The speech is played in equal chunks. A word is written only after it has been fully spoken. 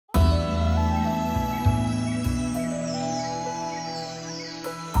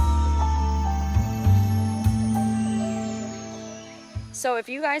So if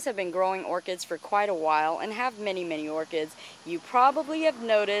you guys have been growing orchids for quite a while and have many orchids, you probably have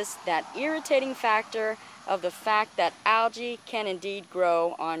noticed that irritating factor of the fact that algae can indeed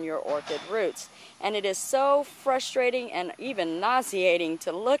grow on your orchid roots. And it is so frustrating and even nauseating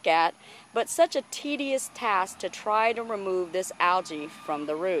to look at, but such a tedious task to try to remove this algae from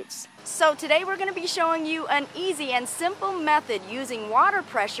the roots. So today we're going to be showing you an easy and simple method using water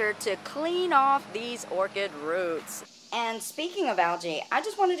pressure to clean off these orchid roots. And speaking of algae, I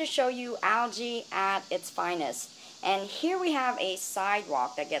just wanted to show you algae at its finest. And here we have a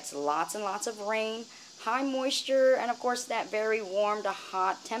sidewalk that gets lots and lots of rain, high moisture, and of course that very warm to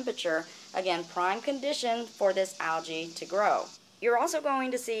hot temperature. Again, prime condition for this algae to grow. You're also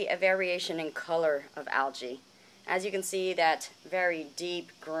going to see a variation in color of algae. As you can see, that very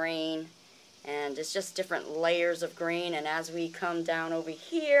deep green, and it's just different layers of green. And as we come down over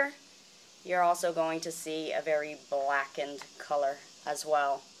here, you're also going to see a very blackened color as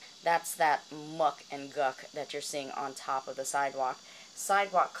well. That's that muck and guck that you're seeing on top of the sidewalk.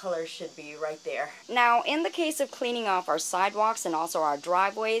 Sidewalk color should be right there. Now, in the case of cleaning off our sidewalks and also our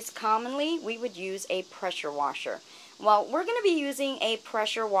driveways, commonly we would use a pressure washer. Well, we're going to be using a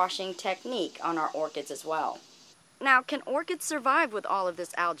pressure washing technique on our orchids as well. Now, can orchids survive with all of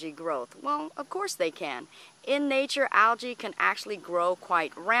this algae growth? Well, of course they can. In nature, algae can actually grow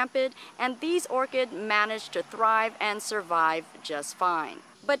quite rampant, and these orchids manage to thrive and survive just fine.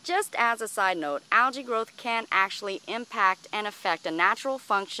 But just as a side note, algae growth can actually impact and affect a natural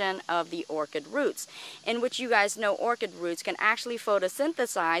function of the orchid roots, in which you guys know orchid roots can actually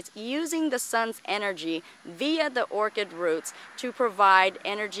photosynthesize using the sun's energy via the orchid roots to provide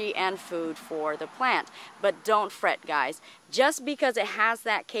energy and food for the plant. But don't fret, guys. Just because it has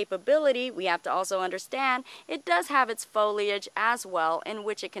that capability, we have to also understand it does have its foliage as well, in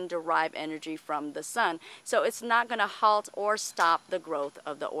which it can derive energy from the sun. So it's not going to halt or stop the growth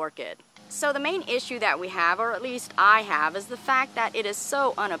of the orchid. So the main issue that we have, or at least I have, is the fact that it is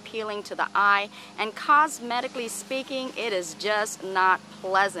so unappealing to the eye, and cosmetically speaking, it is just not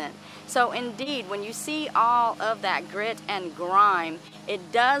pleasant. So indeed, when you see all of that grit and grime,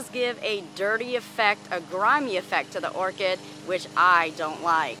 it does give a dirty effect, a grimy effect to the orchid, which I don't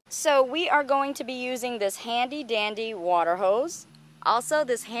like. So we are going to be using this handy dandy water hose. Also,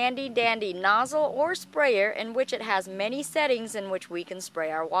 this handy dandy nozzle or sprayer, in which it has many settings in which we can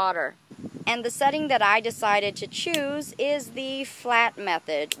spray our water. And the setting that I decided to choose is the flat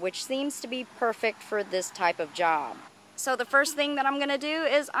method, which seems to be perfect for this type of job. So the first thing that I'm going to do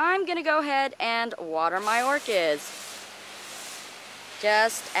is I'm going to go ahead and water my orchids,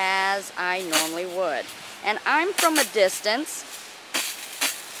 just as I normally would. And I'm from a distance,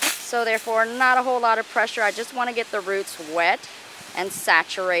 so therefore not a whole lot of pressure. I just want to get the roots wet and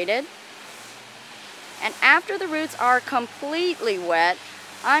saturated. And after the roots are completely wet,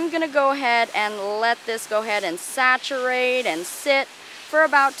 I'm going to go ahead and let this go ahead and saturate and sit for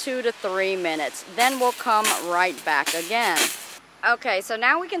about 2 to 3 minutes. Then we'll come right back again. Okay, so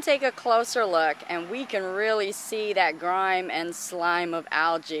now we can take a closer look, and we can really see that grime and slime of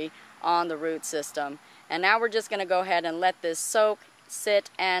algae on the root system. And now we're just going to go ahead and let this soak, sit,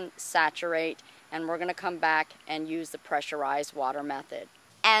 and saturate. And we're going to come back and use the pressurized water method.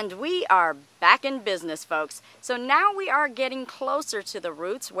 And we are back in business, folks. So now we are getting closer to the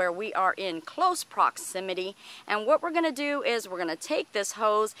roots, where we are in close proximity. And what we're going to do is we're going to take this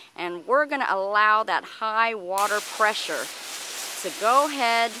hose and we're going to allow that high water pressure to go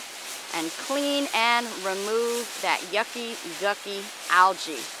ahead and clean and remove that yucky, gucky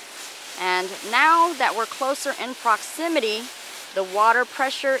algae. And now that we're closer in proximity, the water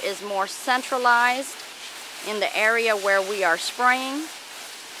pressure is more centralized in the area where we are spraying.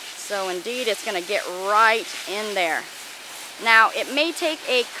 So indeed, it's going to get right in there. Now, it may take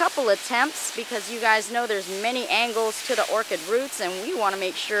a couple attempts, because you guys know there's many angles to the orchid roots, and we want to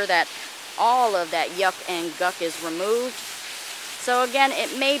make sure that all of that yuck and guck is removed. So again,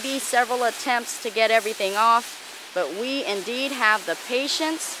 it may be several attempts to get everything off, but we indeed have the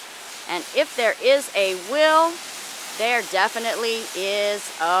patience, and if there is a will, there definitely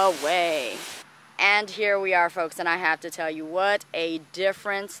is a way. And here we are, folks, and I have to tell you what a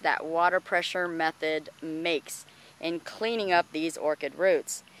difference that water pressure method makes in cleaning up these orchid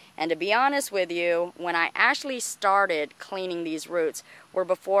roots. And to be honest with you, when I actually started cleaning these roots were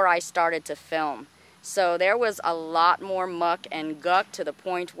before I started to film. So there was a lot more muck and guck to the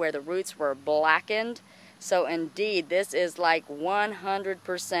point where the roots were blackened. So indeed, this is like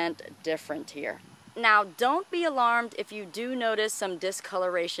 100% different here. Now, don't be alarmed if you do notice some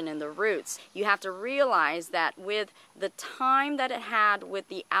discoloration in the roots. You have to realize that with the time that it had with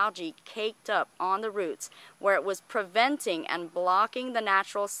the algae caked up on the roots, where it was preventing and blocking the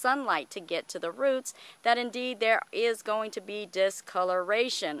natural sunlight to get to the roots, that indeed there is going to be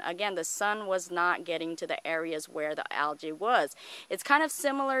discoloration. Again, the sun was not getting to the areas where the algae was. It's kind of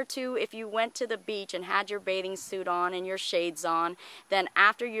similar to if you went to the beach and had your bathing suit on and your shades on, then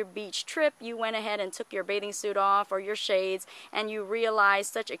after your beach trip, you went ahead and took your bathing suit off or your shades, and you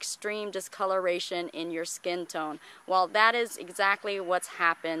realized such extreme discoloration in your skin tone. Well, that is exactly what's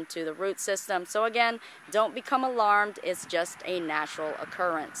happened to the root system. So again, don't become alarmed. It's just a natural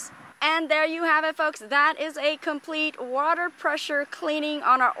occurrence. And there you have it, folks. That is a complete water pressure cleaning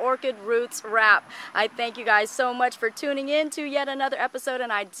on our orchid roots wrap. I thank you guys so much for tuning in to yet another episode,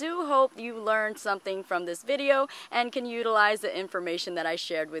 and I do hope you learned something from this video and can utilize the information that I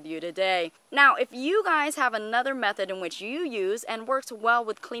shared with you today. Now, if you guys have another method in which you use and works well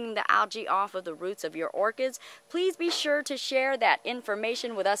with cleaning the algae off of the roots of your orchids, please be sure to share that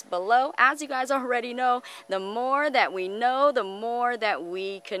information with us below. As you guys already know, the more that we know, the more that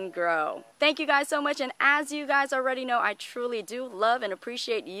we can grow. Thank you guys so much, and as you guys already know, I truly do love and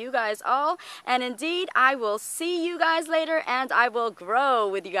appreciate you guys all, and indeed I will see you guys later, and I will grow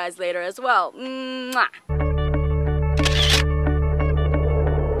with you guys later as well. Mwah!